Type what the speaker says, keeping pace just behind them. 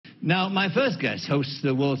Now, my first guest hosts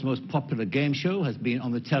the world's most popular game show, has been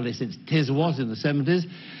on the telly since Tiz was in the 70s,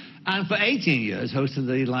 and for 18 years hosted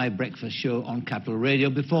the live breakfast show on Capital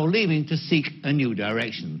Radio before leaving to seek a new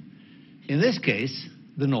direction. In this case,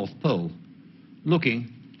 the North Pole,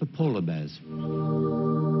 looking for polar bears.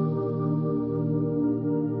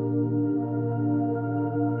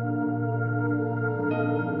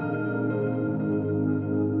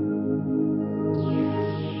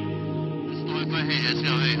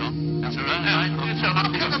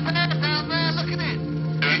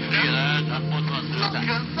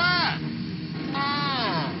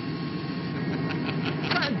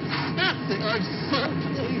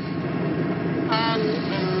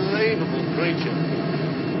 Unbelievable creature.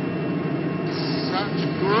 Such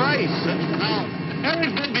grace, such power.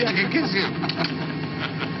 Eric, maybe I can kiss you.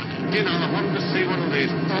 You know, I wanted to see one of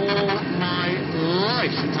these all my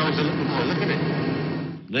life since I was a little boy. Look at it.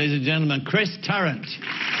 Ladies and gentlemen, Chris Tarrant.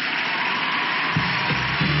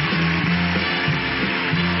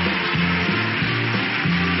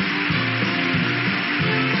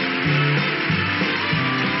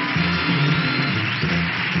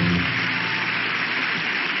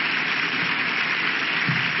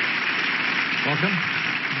 Welcome.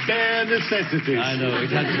 Bare necessities. I know, it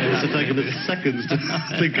had to must have taken us seconds to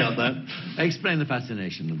think out that. Explain the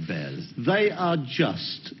fascination of bears. They are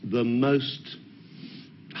just the most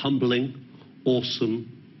humbling, awesome,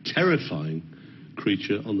 terrifying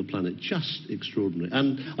creature on the planet. Just extraordinary.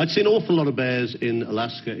 And I'd seen an awful lot of bears in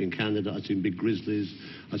Alaska, in Canada. I'd seen big grizzlies.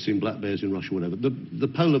 I'd seen black bears in Russia, whatever. The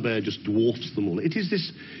polar bear just dwarfs them all. It is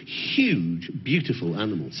this huge, beautiful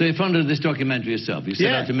animal. So you funded this documentary yourself. You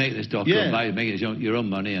set out to make this documentary by making it your own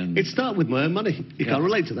money and... It started with my own money. You can't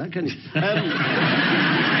relate to that, can you? You've got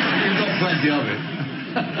plenty of it.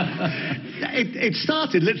 It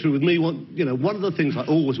started literally with me, one of the things I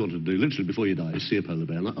always wanted to do, literally before you die, is see a polar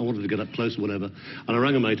bear. And I wanted to get up close or whatever. And I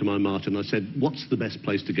rang a mate of mine, Martin, and I said, what's the best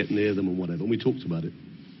place to get near them and whatever? And we talked about it.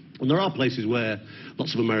 And there are places where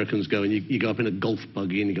lots of Americans go and you go up in a golf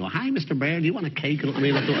buggy and you go, hi, Mr. Bear, do you want a cake? I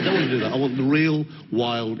mean, I thought, I don't want to do that. I want the real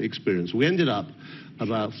wild experience. We ended up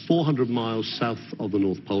about 400 miles south of the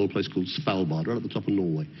North Pole, a place called Svalbard, right at the top of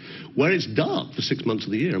Norway, where it's dark for 6 months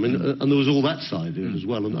of the year. I mean, and there was all that side of it as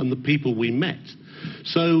well, and the people we met.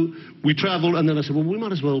 So we travelled, and then I said, well, we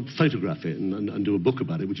might as well photograph it and do a book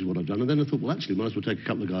about it, which is what I've done. And then I thought, well, actually, might as well take a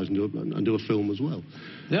couple of guys and do a film as well.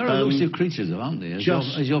 There are elusive creatures, though, aren't they? As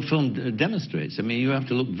your film demonstrates. I mean, you have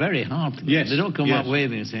to look very hard for them. Yes. They don't come out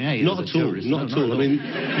waving and saying, hey, not at all. Tourist. Not at all. I mean,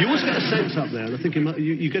 you always get a sense up there, and I think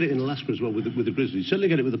you get it in Alaska as well with the grizzlies. You certainly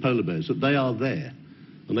get it with the polar bears, that they are there.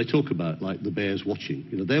 And they talk about, like, the bears watching.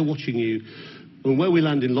 You know, they're watching you. And where we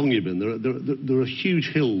land in Longyearbyen, there are huge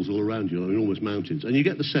hills all around you, enormous mountains. And you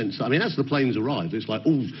get the sense that, I mean, as the planes arrive, it's like,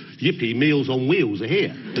 oh, yippee, Meals on Wheels are here.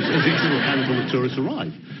 As each little handful of tourists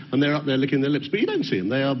arrive. And they're up there licking their lips. But you don't see them.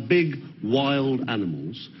 They are big, wild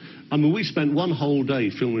animals. I mean, we spent one whole day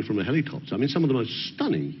filming from a helicopter. I mean, some of the most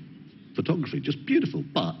stunning photography, just beautiful.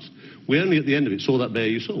 But we only, at the end of it, saw that bear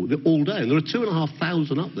you saw all day. And there are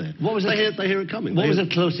 2,500 up there. What was they hear it coming. What was the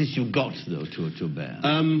closest you got, though, to a bear?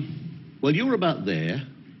 Well, you were about there,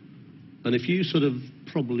 and if you sort of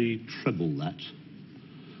probably treble that,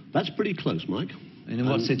 that's pretty close, Mike. And in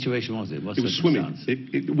what situation was it? It was swimming.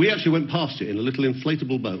 We actually went past it in a little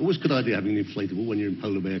inflatable boat. Always a good idea having an inflatable when you're in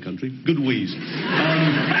polar bear country. Good wheeze.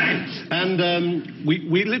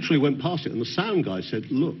 We literally went past it, and the sound guy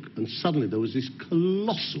said, look, and suddenly there was this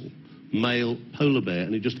colossal male polar bear,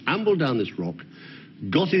 and it just ambled down this rock,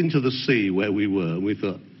 got into the sea where we were, and we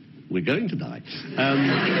thought, we're going to die.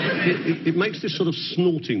 It makes this sort of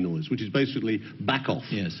snorting noise, which is basically back off.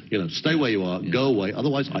 Yes. You know, stay where you are, go away,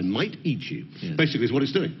 otherwise I might eat you. Yes. Basically is what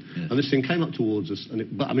it's doing. Yes. And this thing came up towards us,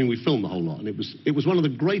 but I mean, we filmed the whole lot, and it was one of the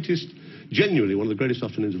greatest, genuinely one of the greatest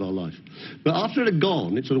afternoons of our life. But after it had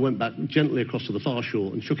gone, it sort of went back gently across to the far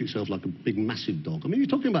shore and shook itself like a big, massive dog. I mean, you're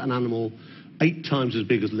talking about an animal 8 times as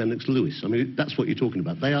big as Lennox Lewis. I mean, that's what you're talking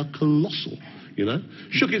about. They are colossal, you know?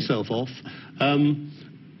 Shook itself off.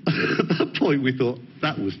 At that point, we thought,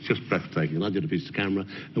 that was just breathtaking. And I did a piece of camera,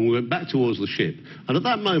 and we went back towards the ship. And at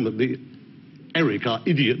that moment, Eric, our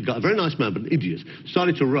idiot guy, a very nice man, but an idiot,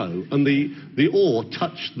 started to row, and the oar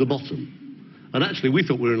touched the bottom. And actually, we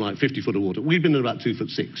thought we were in like 50 foot of water. We'd been in about 2'6".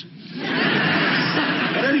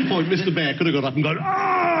 At any point, Mr. Bear could have got up and gone,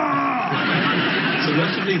 ah! So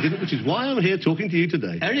possibly he didn't, which is why I'm here talking to you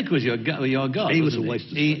today. Eric was your guy. He was a waste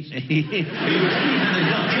of space. He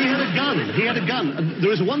had a gun. And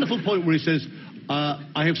there is a wonderful point where he says,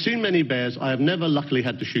 I have seen many bears. I have never luckily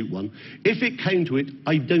had to shoot one. If it came to it,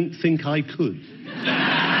 I don't think I could.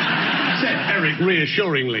 said Eric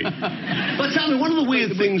reassuringly. But tell me, one of the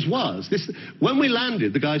weird things was, when we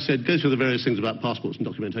landed, the guy said, go through the various things about passports and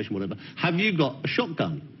documentation, whatever. Have you got a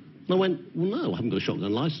shotgun? And I went, well, no, I haven't got a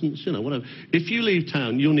shotgun licence, you know, whatever. If you leave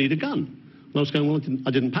town, you'll need a gun. And I was going, well,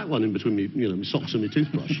 I didn't pack one in between me, you know, my socks and my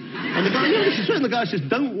toothbrush. And the guy, no, this is right. And the guy says,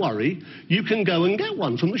 don't worry, you can go and get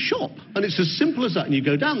one from the shop. And it's as simple as that. And you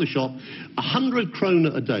go down the shop, 100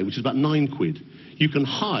 krona a day, which is about 9 quid. You can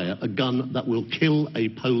hire a gun that will kill a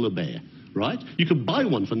polar bear. Right? You could buy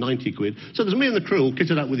one for 90 quid. So there's me and the crew all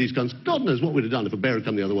kitted out with these guns. God knows what we'd have done if a bear had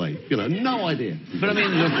come the other way. You know, no idea. But I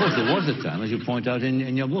mean, of course, there was a time, as you point out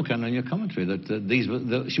in your book and in your commentary, that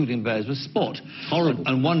the shooting bears was sport. Horrible.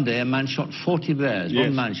 And one day a man shot 40 bears. Yes.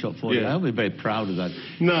 One man shot 40 bears. I would be very proud of that.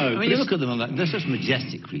 No. I mean, you look at them and they're such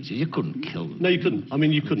majestic creatures. You couldn't kill them. No, you couldn't. I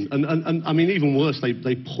mean, you couldn't. And I mean, even worse,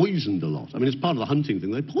 they poisoned a lot. I mean, it's part of the hunting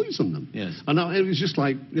thing. They poisoned them. Yes. And it was just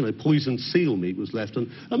like, you know, poisoned seal meat was left. And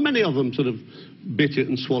many of them sort of bit it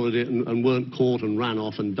and swallowed it and weren't caught and ran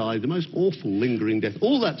off and died. The most awful lingering death.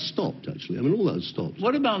 All that stopped, actually. I mean, all that has stopped.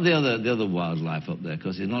 What about the other wildlife up there?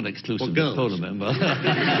 Because it's not exclusive to polar bear. Well,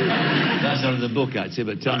 that's not in the book,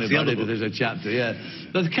 actually, but tell me about it if there's a chapter, yeah.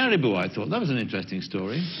 But the caribou, I thought, that was an interesting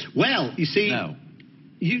story. Well, you see... No.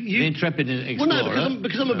 The intrepid explorer. Well, no,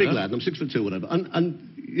 because I'm a big lad, and I'm 6'2", whatever, and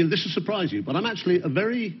you know, this will surprise you, but I'm actually a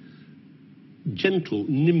very gentle,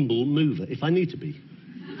 nimble mover, if I need to be.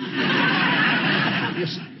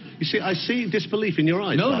 Yes. You see, I see disbelief in your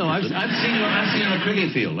eyes. No, I've seen you on a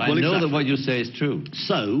cricket field. I know that what you say is true.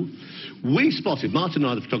 So, we spotted, Martin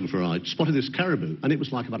and I, the photographer and I, spotted this caribou, and it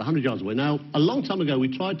was like about 100 yards away. Now, a long time ago,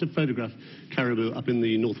 we tried to photograph caribou up in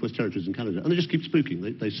the Northwest Territories in Canada, and they just keep spooking.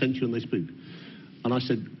 They sense you and they spook. And I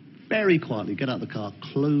said, very quietly, get out of the car,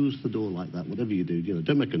 close the door like that, whatever you do, you know,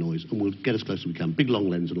 don't make a noise, and we'll get as close as we can. Big long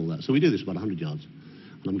lens and all that. So we do this about 100 yards.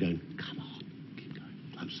 And I'm going, come on, keep going,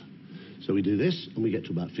 closer. So we do this, and we get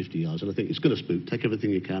to about 50 yards, and I think it's going to spook. Take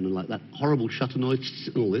everything you can, and like that horrible shutter noise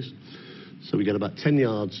and all this. So we get about 10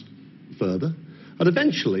 yards further, and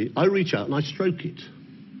eventually I reach out and I stroke it.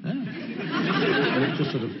 Oh. And it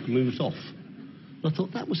just sort of moves off. And I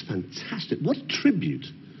thought, that was fantastic. What a tribute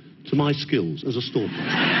to my skills as a stalker.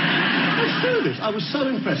 I was so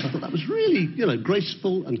impressed. I thought that was really, you know,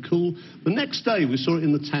 graceful and cool. The next day we saw it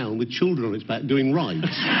in the town with children on its back doing rides.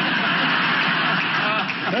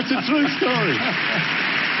 That's a true story.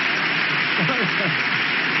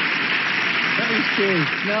 That is true.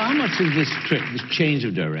 Now, how much of this trip, this change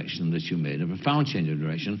of direction that you made, a profound change of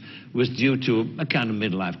direction, was due to a kind of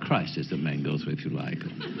midlife crisis that men go through, if you like?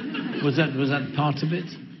 Was that part of it?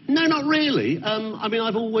 No, not really. I mean,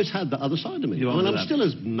 I've always had the other side of me. I mean, I'm still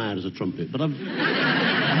as mad as a trumpet, but I'm...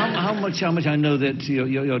 How much I know that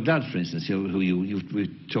your dad, for instance, who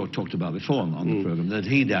we've talked about before on the programme, that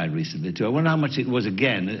he died recently too. I wonder how much it was,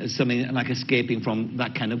 again, something like escaping from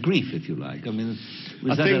that kind of grief, if you like. I mean,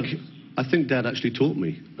 I think Dad actually taught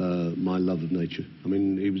me my love of nature. I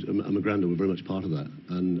mean, he was, and my granddad were very much part of that.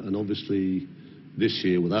 And obviously, this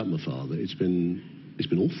year, without my father, it's been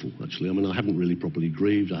awful, actually. I mean, I haven't really properly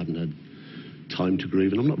grieved. I haven't had time to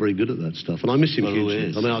grieve, and I'm not very good at that stuff. And I miss him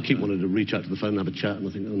hugely. I mean, I keep wanting to reach out to the phone and have a chat, and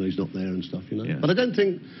I think, oh, no, he's not there and stuff, you know. Yeah. But I don't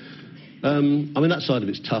think... I mean, that side of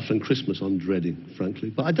it's tough, and Christmas I'm dreading,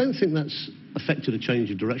 frankly. But I don't think that's affected a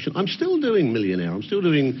change of direction. I'm still doing Millionaire. I'm still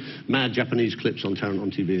doing mad Japanese clips on Tarrant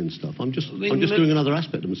on TV and stuff. I'm just doing another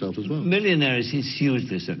aspect of myself as well. Millionaire is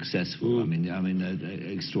hugely successful. I mean,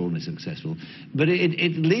 extraordinarily successful. But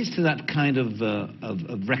it leads to that kind of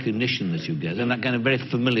recognition that you get, and that kind of very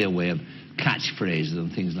familiar way of catchphrases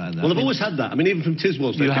and things like that. Well, I've always had that. I mean, even from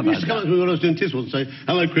Tiswell's days. People used to come up to me when I was doing Tiswell's and say,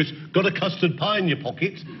 hello, Chris, got a custard pie in your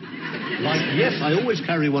pocket? Like, yes, I always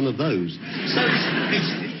carry one of those. So,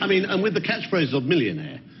 I mean, and with the catchphrase of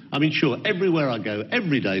Millionaire, I mean, sure, everywhere I go,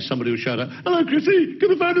 every day, somebody will shout out, hello, Chrissy,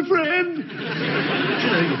 can I find a friend? You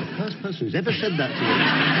know, you're the first person who's ever said that to me.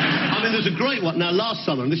 I mean, there's a great one. Now, last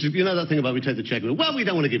summer, and this is, you know that thing about we take the check, and well, we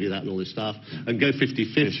don't want to give you that and all this stuff, and go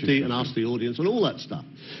 50-50 and ask the audience and all that stuff.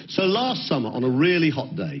 So last summer, on a really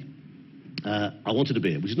hot day, I wanted a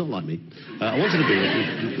beer, which is not like me. I wanted a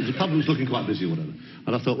beer. The pub was looking quite busy or whatever.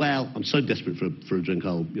 And I thought, well, I'm so desperate for a drink,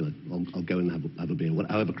 I'll go and have a beer,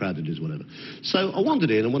 however crowded it is, whatever. So I wandered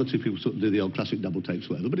in, and one or two people sort of do the old classic double takes,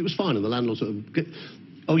 whatever. But it was fine, and the landlord sort of...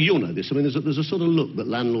 Oh, you'll know this. I mean, there's a sort of look that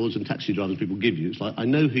landlords and taxi drivers people give you. It's like, I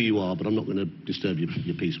know who you are, but I'm not going to disturb your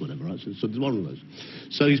peace, whatever, right? So there's one of those.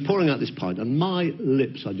 So he's pouring out this pint, and my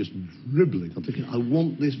lips are just dribbling. I'm thinking, I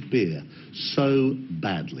want this beer so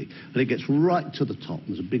badly. And it gets right to the top, and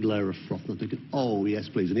there's a big layer of froth, and I'm thinking, oh, yes,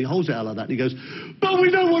 please. And he holds it out like that, and he goes, but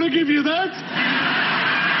we don't want to give you that.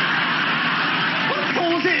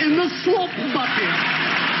 Pours it in the slop bucket.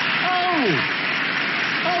 Oh,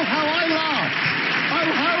 Oh, how I laughed.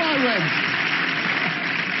 Oh, how I went.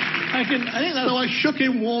 I think that's... So I shook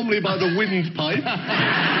him warmly by the windpipe.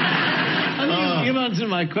 I think you've answered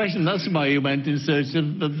my question. That's why you went in search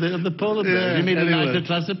of the polar bear. You mean a nicer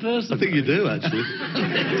class of person? I think you do, actually.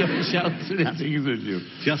 Don't shout silly things at you.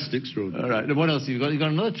 Just extraordinary. All right. Now, what else have you got? You've got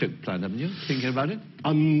another trip planned, haven't you? Thinking about it?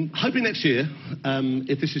 I'm hoping next year,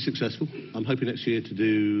 if this is successful, I'm hoping next year to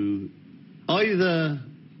do either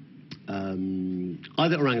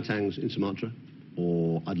orangutans in Sumatra,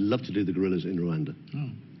 or I'd love to do the gorillas in Rwanda. Oh.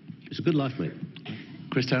 It's a good life, mate.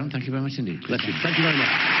 Chris Tarrant, thank you very much indeed. Bless you. Thank you very much.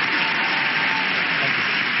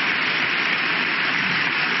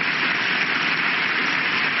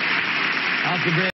 After